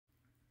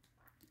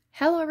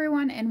Hello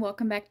everyone and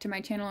welcome back to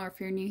my channel, or if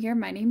you're new here,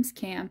 my name's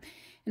Cam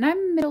and I'm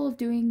in the middle of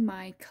doing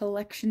my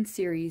collection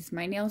series.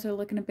 My nails are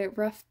looking a bit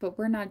rough, but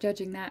we're not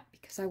judging that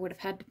because I would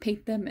have had to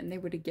paint them and they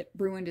would have get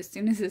ruined as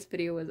soon as this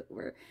video was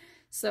over.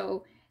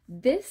 So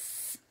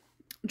this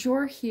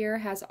drawer here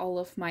has all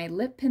of my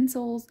lip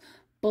pencils,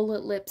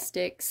 bullet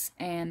lipsticks,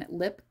 and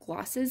lip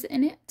glosses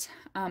in it.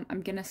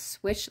 I'm gonna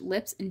switch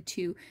lips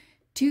into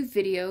two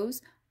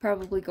videos,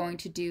 probably going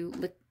to do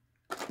lip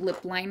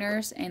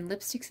liners and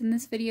lipsticks in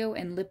this video,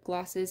 and lip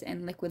glosses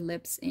and liquid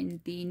lips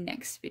in the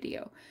next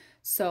video.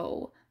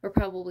 So we're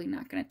probably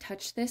not going to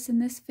touch this in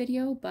this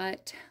video,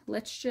 but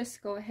let's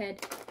just go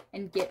ahead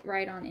and get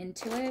right on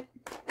into it.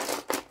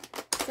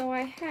 So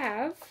I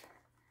have,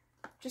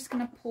 just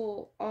going to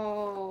pull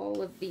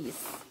all of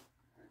these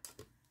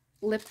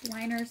lip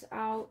liners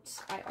out.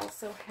 I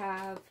also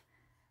have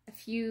a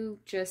few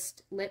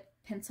just lip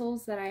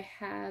pencils that I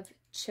have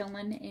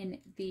chilling in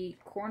the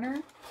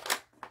corner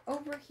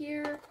over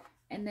here,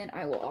 and then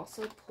I will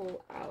also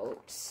pull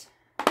out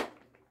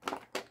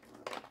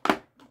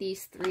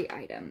these three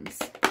items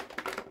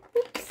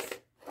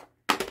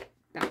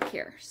back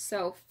here.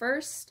 So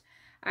first,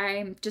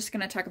 I'm just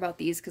going to talk about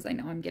these because I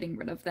know I'm getting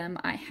rid of them.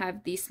 I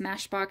have the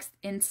Smashbox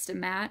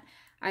Instamatte.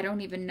 I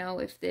don't even know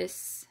if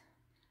this,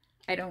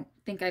 I don't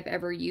think I've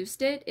ever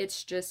used it.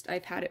 It's just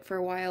I've had it for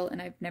a while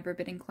and I've never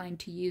been inclined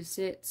to use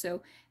it.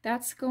 So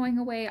that's going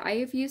away. I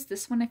have used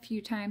this one a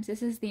few times.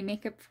 This is the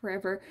Makeup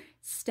Forever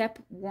Step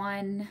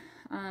 1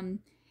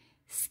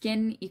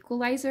 Skin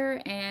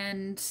Equalizer,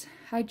 and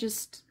I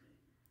just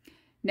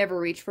never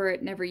reach for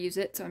it, never use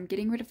it. So I'm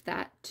getting rid of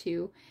that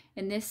too.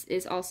 And this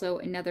is also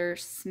another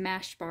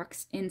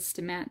Smashbox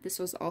Instamatte. This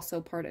was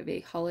also part of a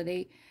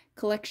holiday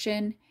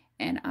collection,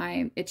 and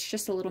it's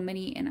just a little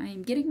mini and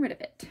I'm getting rid of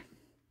it.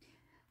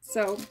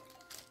 So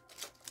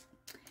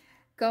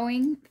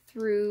going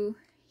through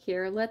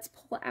here, let's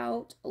pull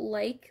out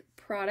like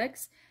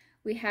products.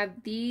 We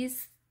have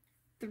these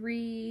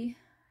three,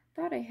 I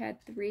thought I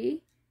had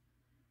three.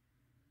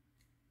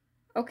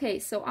 Okay,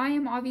 so I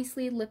am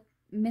obviously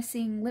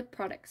missing lip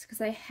products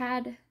because I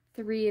had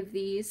three of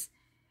these,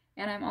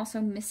 and I'm also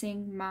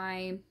missing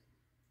my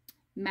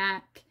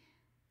MAC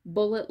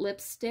bullet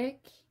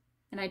lipstick,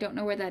 and I don't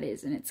know where that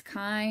is, and it's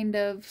kind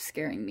of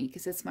scaring me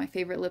because it's my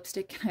favorite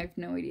lipstick and I have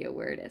no idea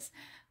where it is.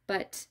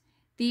 But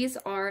these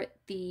are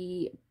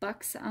the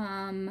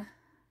Buxom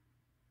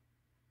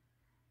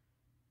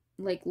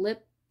like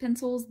lip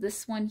pencils.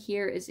 This one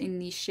here is in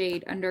the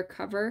shade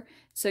Undercover,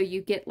 so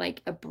you get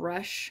like a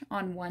brush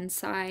on one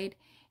side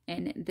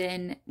and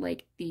then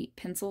like the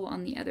pencil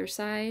on the other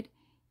side,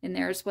 and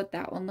there's what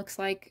that one looks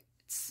like.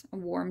 It's a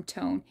warm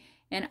tone.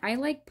 And I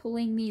like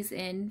pulling these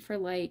in for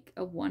like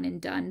a one and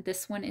done.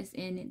 This one is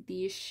in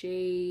the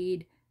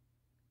shade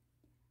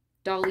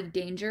Dolly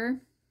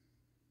Danger.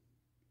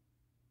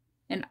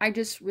 And I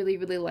just really,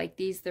 really like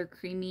these. They're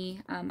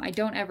creamy. I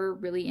don't ever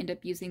really end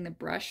up using the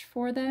brush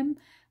for them,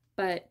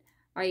 but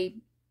I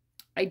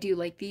do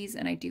like these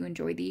and I do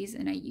enjoy these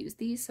and I use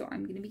these. So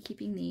I'm going to be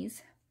keeping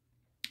these.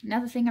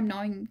 Another thing I'm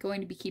now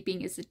going to be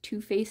keeping is the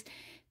Too Faced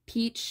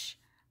Peach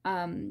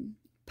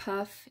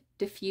Puff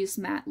Diffuse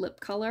Matte Lip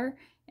Color.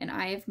 And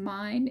I have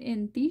mine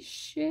in the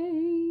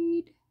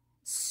shade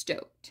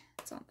Stoked.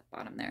 It's on the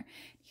bottom there.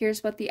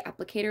 Here's what the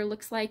applicator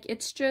looks like.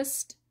 It's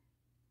just,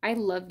 I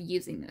love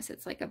using this.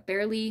 It's like a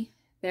barely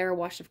there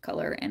wash of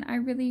color, and I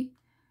really,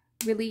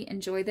 really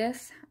enjoy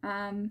this.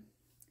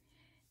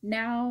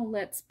 Now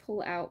let's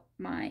pull out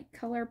my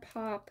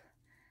ColourPop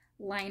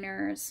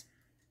liners.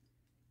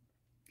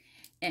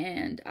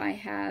 And I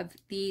have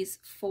these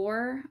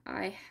four.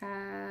 I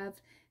have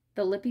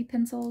the lippy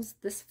pencils.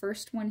 This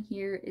first one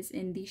here is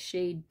in the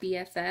shade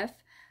BFF.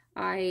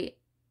 I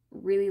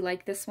really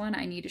like this one.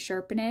 I need to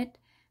sharpen it,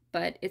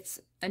 but it's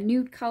a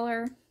nude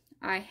color.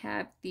 I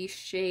have the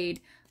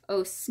shade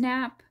Oh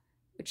Snap,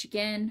 which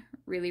again,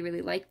 really,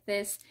 really like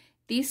this.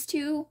 These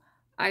two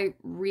I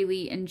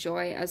really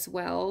enjoy as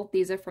well.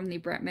 These are from the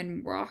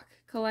Bretman Rock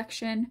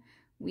collection.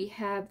 We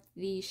have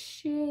the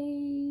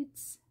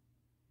shades,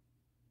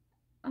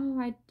 oh,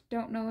 I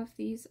don't know if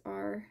these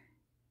are,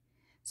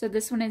 so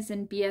this one is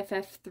in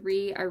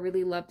BFF3. I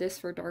really love this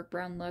for dark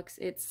brown looks.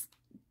 It's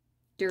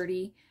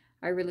dirty.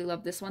 I really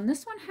love this one.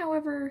 This one,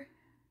 however,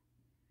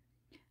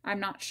 I'm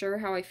not sure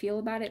how I feel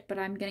about it, but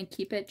I'm going to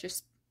keep it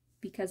just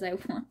because I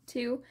want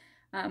to.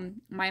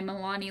 My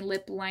Milani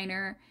lip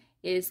liner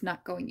is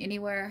not going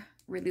anywhere.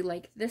 Really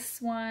like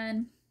this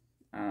one.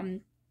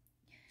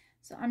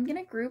 So I'm going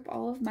to group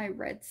all of my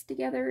reds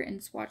together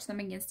and swatch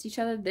them against each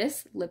other.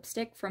 This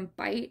lipstick from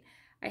Bite,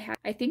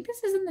 I think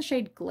this is in the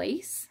shade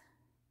Glace.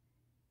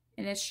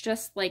 And it's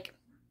just like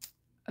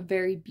a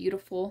very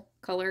beautiful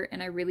color,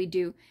 and I really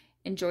do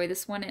enjoy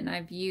this one, and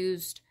I've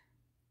used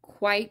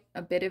quite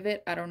a bit of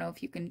it. I don't know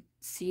if you can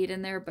see it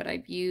in there, but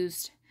I've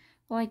used,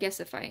 well, I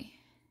guess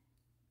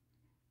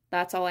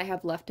that's all I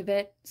have left of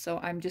it, so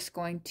I'm just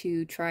going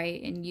to try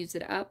and use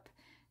it up.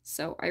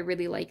 So I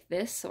really like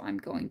this, so I'm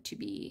going to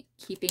be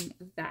keeping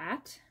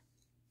that.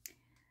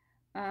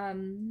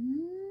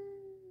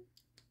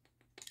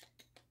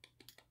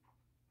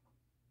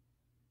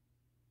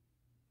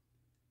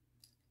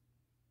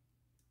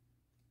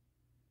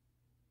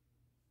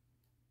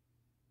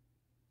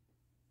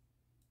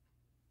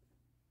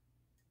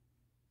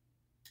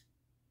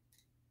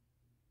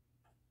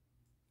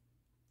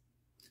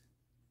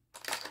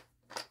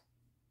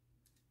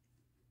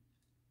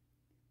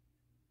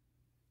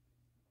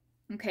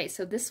 Okay,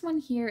 so this one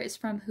here is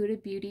from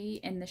Huda Beauty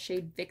in the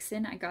shade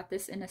Vixen. I got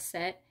this in a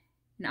set,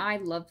 and I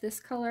love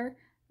this color.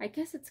 I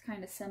guess it's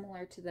kind of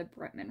similar to the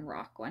Bretman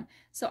Rock one.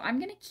 So I'm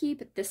going to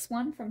keep this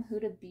one from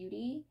Huda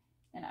Beauty,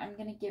 and I'm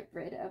going to get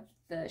rid of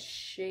the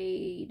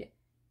shade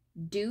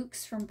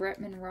Dukes from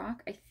Bretman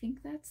Rock. I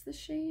think that's the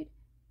shade.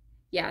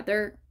 Yeah,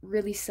 they're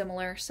really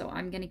similar, so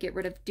I'm going to get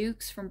rid of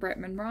Dukes from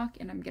Bretman Rock,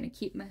 and I'm going to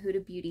keep my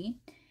Huda Beauty.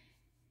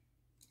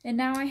 And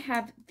now I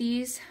have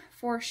these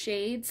 4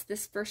 shades.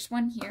 This first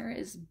one here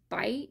is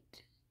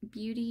Bite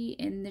Beauty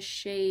in the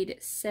shade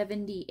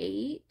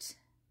 78,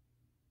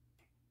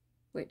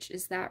 which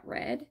is that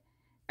red.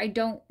 I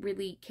don't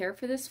really care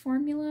for this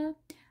formula.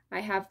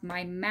 I have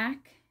my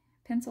MAC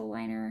pencil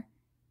liner.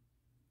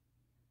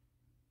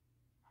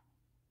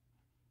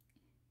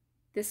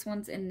 This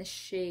one's in the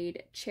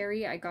shade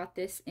Cherry. I got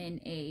this in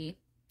a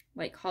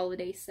like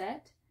holiday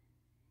set.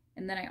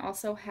 And then I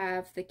also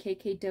have the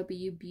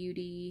KKW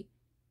Beauty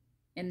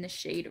in the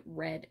shade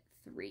Red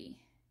 3.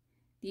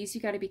 These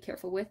you got to be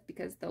careful with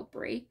because they'll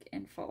break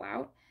and fall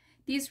out.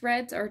 These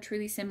reds are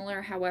truly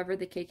similar, however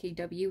the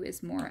KKW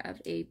is more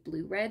of a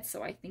blue red,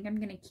 so I think I'm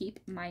going to keep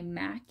my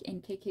MAC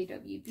and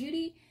KKW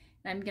Beauty,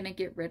 and I'm going to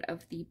get rid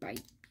of the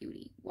Bite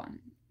Beauty one.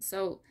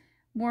 So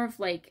more of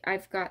like,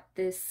 I've got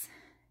this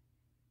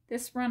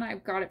run,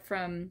 I've got it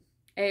from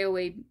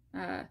AOA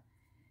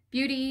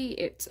Beauty.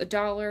 It's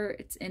 $1.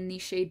 It's in the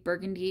shade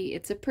Burgundy.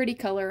 It's a pretty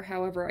color,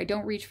 however I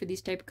don't reach for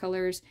these type of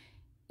colors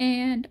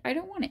and I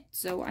don't want it,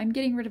 so I'm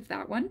getting rid of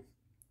that one.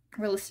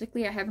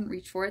 Realistically, I haven't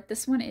reached for it.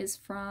 This one is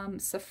from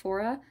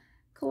Sephora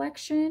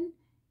collection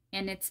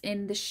and it's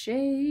in the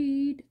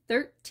shade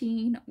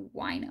 13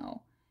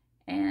 Wino,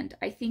 and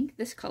I think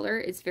this color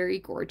is very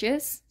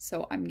gorgeous,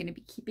 so I'm going to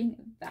be keeping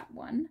that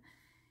one.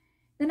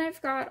 Then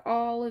I've got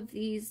all of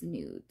these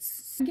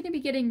nudes. I'm going to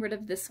be getting rid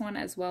of this one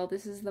as well.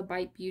 This is the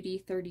Bite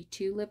Beauty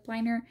 32 lip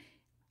liner.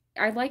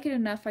 I like it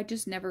enough, I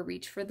just never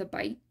reach for the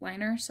Bite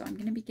liner, so I'm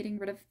going to be getting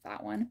rid of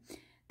that one.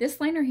 This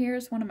liner here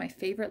is one of my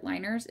favorite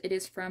liners. It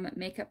is from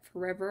Makeup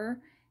Forever,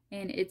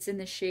 and it's in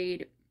the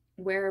shade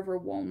Wherever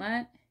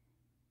Walnut.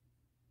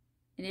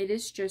 And it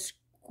is just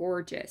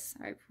gorgeous.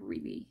 I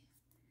really,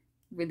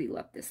 really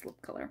love this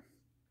lip color.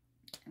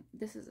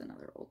 This is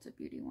another Ulta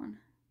Beauty one.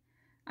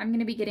 I'm going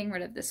to be getting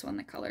rid of this one.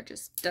 The color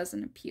just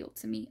doesn't appeal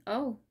to me.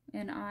 Oh,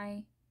 and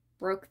I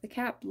broke the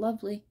cap.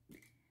 Lovely.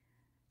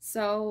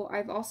 So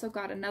I've also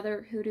got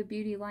another Huda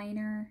Beauty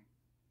liner.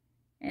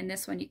 And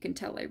this one you can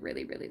tell I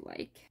really, really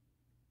like.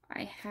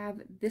 I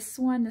have this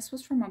one. This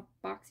was from a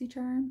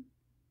BoxyCharm.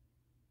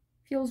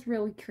 Feels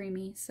really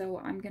creamy,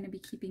 so I'm going to be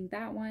keeping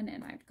that one.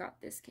 And I've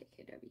got this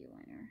KKW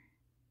liner.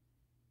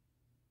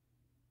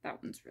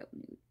 That one's real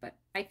nude, but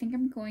I think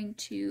I'm going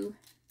to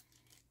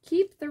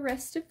keep the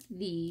rest of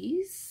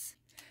these.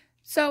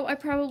 So I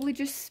probably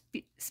just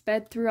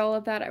sped through all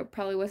of that. I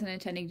probably wasn't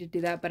intending to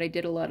do that, but I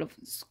did a lot of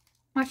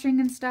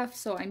swatching and stuff.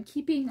 So I'm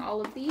keeping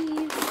all of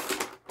these,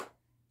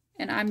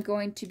 and I'm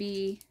going to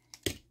be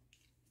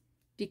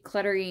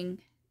decluttering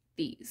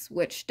these,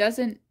 which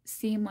doesn't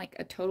seem like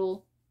a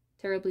total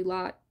terribly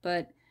lot,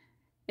 but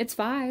it's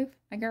 5.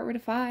 I got rid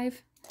of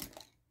 5.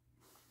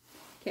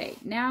 Okay,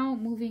 now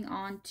moving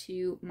on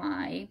to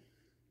my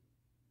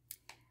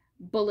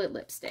bullet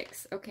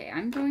lipsticks. Okay,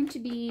 I'm going to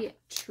be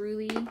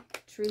truly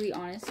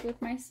honest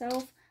with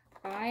myself.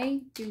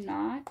 I do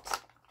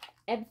not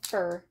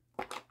ever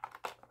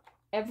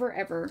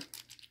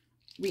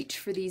reach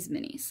for these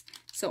minis.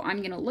 So I'm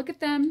going to look at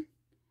them,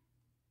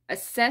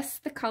 assess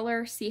the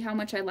color, see how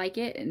much I like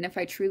it, and if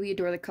I truly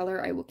adore the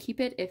color, I will keep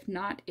it. If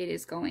not, it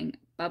is going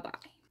bye-bye.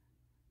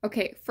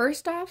 Okay,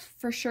 first off,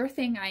 for sure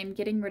thing, I'm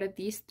getting rid of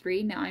these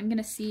 3. Now I'm going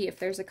to see if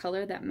there's a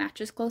color that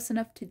matches close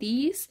enough to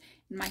these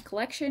in my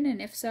collection, and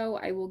if so,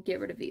 I will get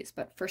rid of these.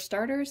 But for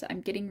starters,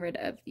 I'm getting rid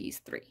of these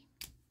 3.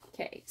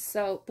 Okay,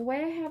 so the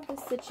way I have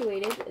this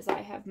situated is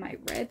I have my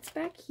reds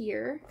back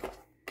here,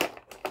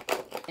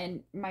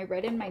 and my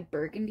red and my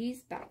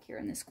burgundies back here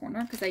in this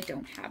corner, because I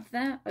don't have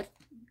that, a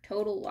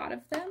total lot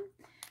of them.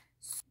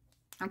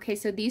 Okay,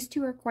 so these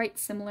 2 are quite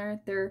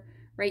similar. They're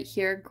right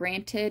here,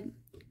 granted.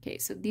 Okay,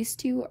 so these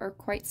 2 are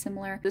quite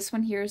similar. This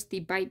one here is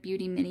the Bite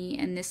Beauty Mini,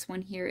 and this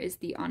one here is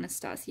the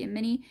Anastasia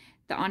Mini.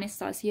 The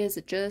Anastasia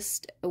is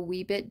just a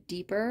wee bit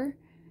deeper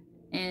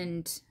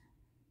and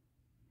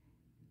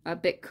a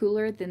bit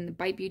cooler than the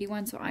Bite Beauty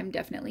one, so I'm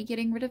definitely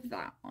getting rid of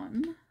that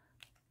one.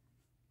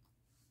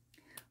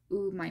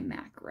 Ooh, my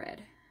MAC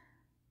red.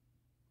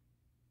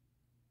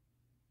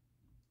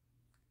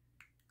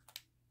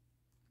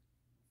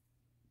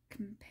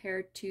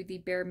 Compared to the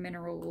Bare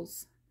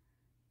Minerals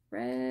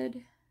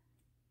red.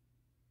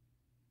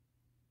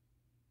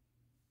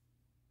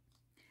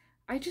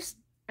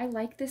 I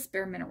like this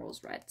Bare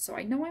Minerals red, so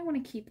I know I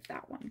want to keep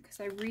that one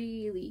because I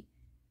really,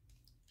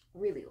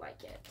 really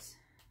like it.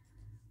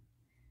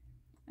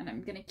 And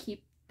I'm going to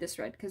keep this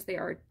red because they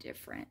are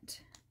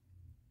different.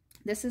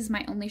 This is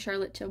my only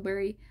Charlotte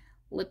Tilbury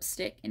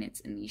lipstick, and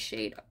it's in the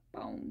shade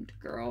Boned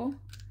Girl,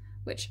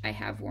 which I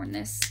have worn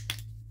this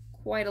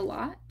quite a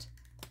lot,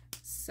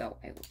 so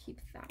I will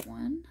keep that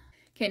one.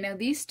 Okay, now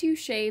these two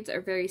shades are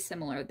very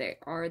similar. They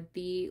are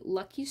the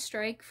Lucky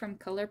Strike from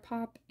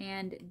ColourPop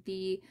and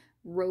the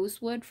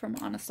Rosewood from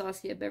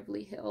Anastasia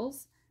Beverly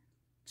Hills.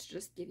 Let's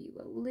just give you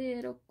a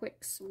little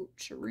quick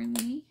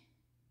swoocheroonie.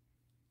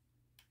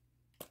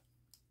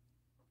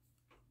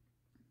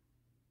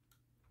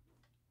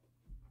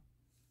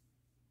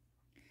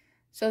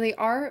 So they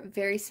are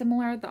very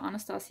similar. The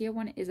Anastasia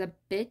one is a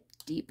bit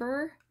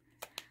deeper.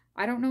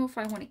 I don't know if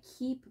I want to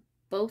keep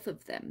both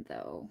of them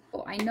though.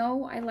 Oh, I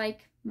know I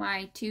like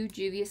my two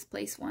Juvia's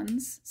Place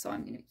ones, so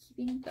I'm going to be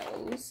keeping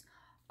those.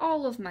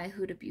 All of my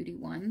Huda Beauty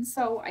ones.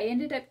 So I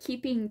ended up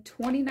keeping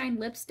 29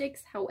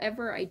 lipsticks.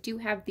 However, I do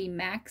have the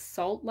MAC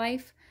Salt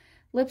Life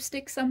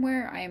lipstick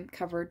somewhere. I am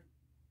covered.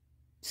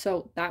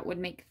 So that would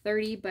make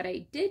 30, but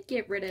I did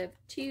get rid of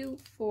 2,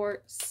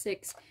 4,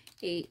 6,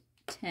 8,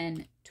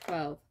 10,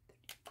 12,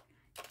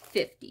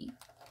 50.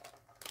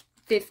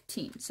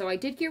 15. So I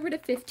did get rid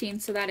of 15,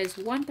 so that is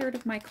 1/3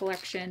 of my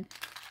collection.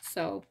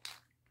 So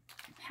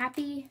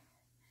happy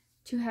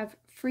to have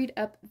freed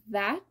up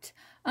that.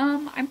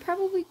 I'm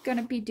probably going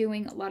to be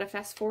doing a lot of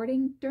fast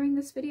forwarding during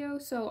this video,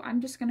 so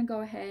I'm just going to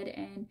go ahead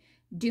and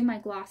do my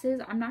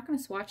glosses. I'm not going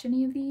to swatch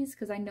any of these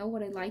because I know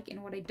what I like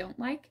and what I don't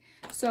like.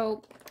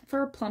 So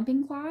for a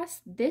plumping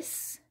gloss,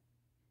 this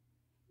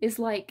is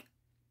like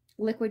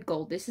liquid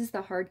gold. This is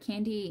the Hard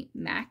Candy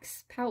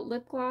Max Pout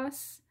Lip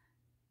Gloss.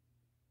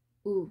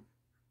 Ooh,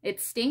 it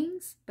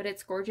stings, but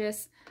it's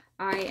gorgeous.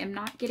 I am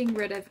not getting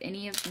rid of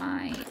any of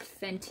my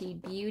Fenty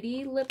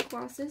Beauty lip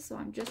glosses, so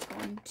I'm just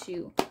going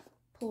to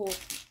pull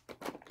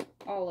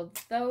all of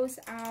those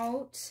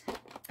out.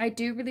 I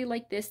do really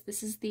like this.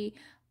 This is the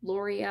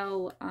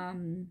L'Oreal,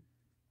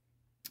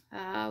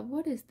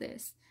 what is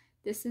this?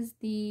 This is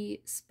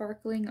the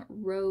Sparkling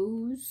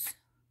Rose.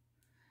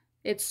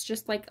 It's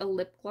just like a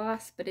lip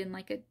gloss, but in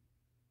like a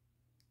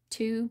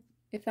tube,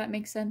 if that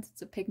makes sense.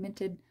 It's a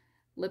pigmented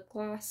lip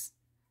gloss.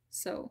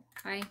 So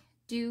I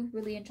do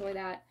really enjoy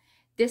that.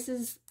 This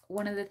is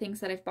one of the things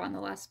that I've bought in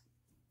the last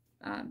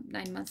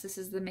 9 months. This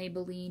is the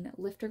Maybelline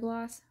Lifter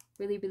Gloss.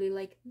 Really, really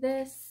like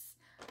this.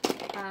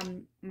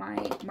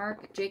 My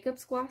Marc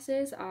Jacobs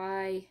glosses,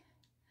 I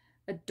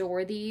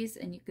adore these,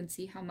 and you can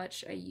see how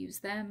much I use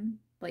them.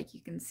 Like, you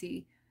can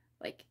see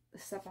like the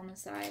stuff on the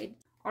side.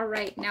 All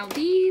right, now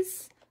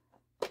these,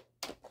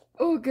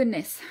 oh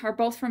goodness, are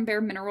both from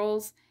Bare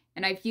Minerals,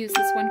 and I've used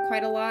this one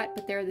quite a lot,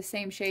 but they're the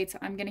same shade, so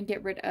I'm gonna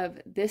get rid of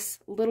this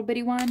little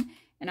bitty one,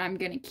 and I'm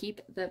gonna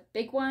keep the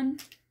big one.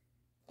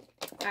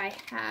 I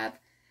have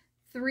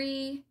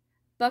 3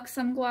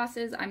 Buxom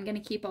glosses. I'm gonna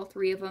keep all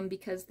 3 of them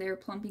because they're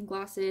plumping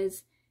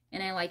glosses,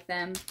 and I like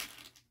them.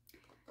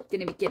 I'm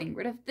gonna be getting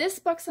rid of this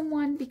Buxom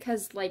one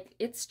because, like,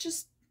 it's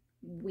just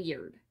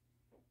weird.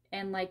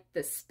 And, like,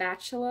 the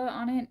spatula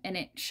on it, and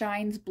it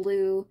shines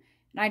blue,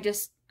 and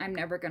I'm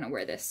never gonna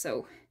wear this,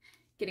 so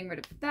getting rid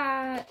of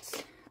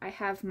that. I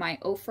have my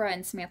Ofra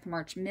and Samantha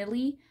March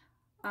Millie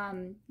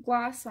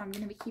gloss, so I'm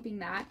going to be keeping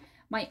that.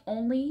 My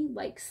only,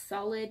 like,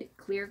 solid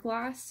clear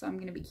gloss, so I'm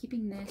going to be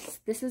keeping this.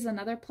 This is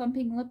another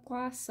plumping lip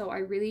gloss, so I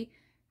really,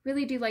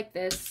 really do like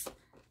this.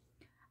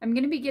 I'm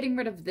going to be getting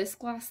rid of this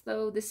gloss,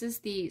 though. This is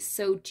the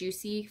So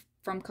Juicy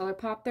from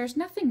ColourPop. There's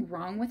nothing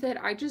wrong with it.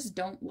 I just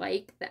don't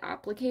like the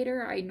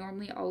applicator. I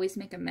normally always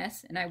make a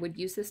mess, and I would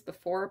use this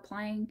before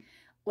applying.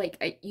 Like,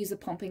 I use a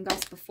plumping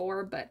gloss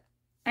before, but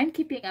I'm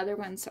keeping other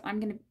ones, so I'm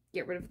going to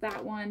get rid of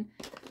that one.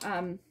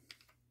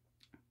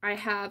 I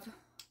have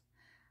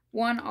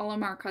 1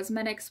 Alamar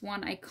Cosmetics,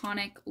 1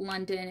 Iconic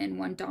London, and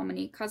 1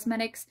 Dominique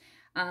Cosmetics.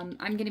 I'm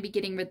going to be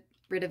getting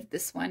rid of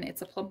this one.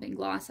 It's a plumping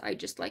gloss. I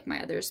just like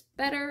my others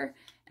better,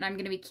 and I'm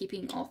going to be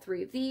keeping all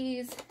 3 of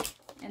these.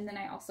 And then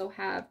I also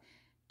have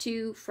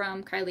 2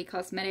 from Kylie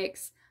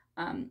Cosmetics.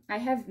 I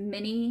have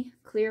mini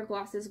clear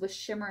glosses with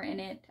shimmer in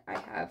it. I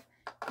have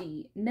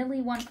the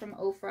Millie one from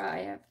Ofra. I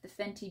have the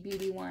Fenty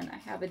Beauty one. I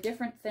have a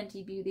different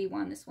Fenty Beauty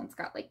one. This one's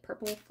got like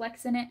purple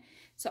flecks in it.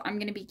 So I'm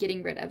going to be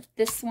getting rid of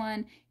this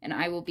one, and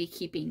I will be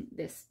keeping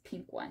this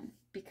pink one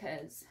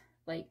because,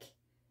 like,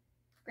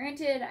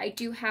 granted, I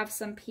do have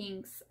some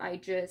pinks. I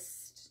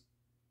just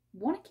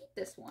want to keep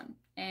this one,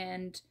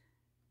 and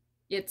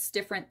it's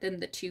different than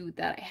the 2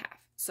 that I have.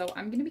 So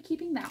I'm going to be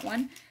keeping that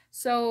one.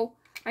 So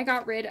I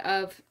got rid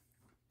of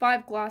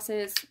 5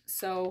 glosses,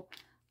 so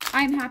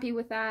I'm happy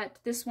with that.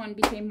 This one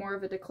became more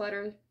of a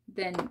declutter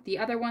than the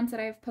other ones that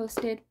I've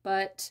posted,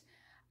 but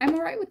I'm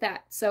alright with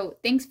that. So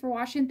thanks for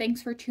watching,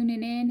 thanks for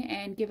tuning in,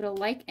 and give it a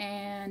like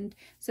and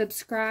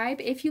subscribe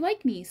if you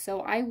like me.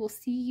 So I will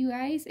see you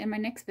guys in my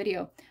next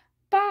video.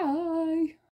 Bye!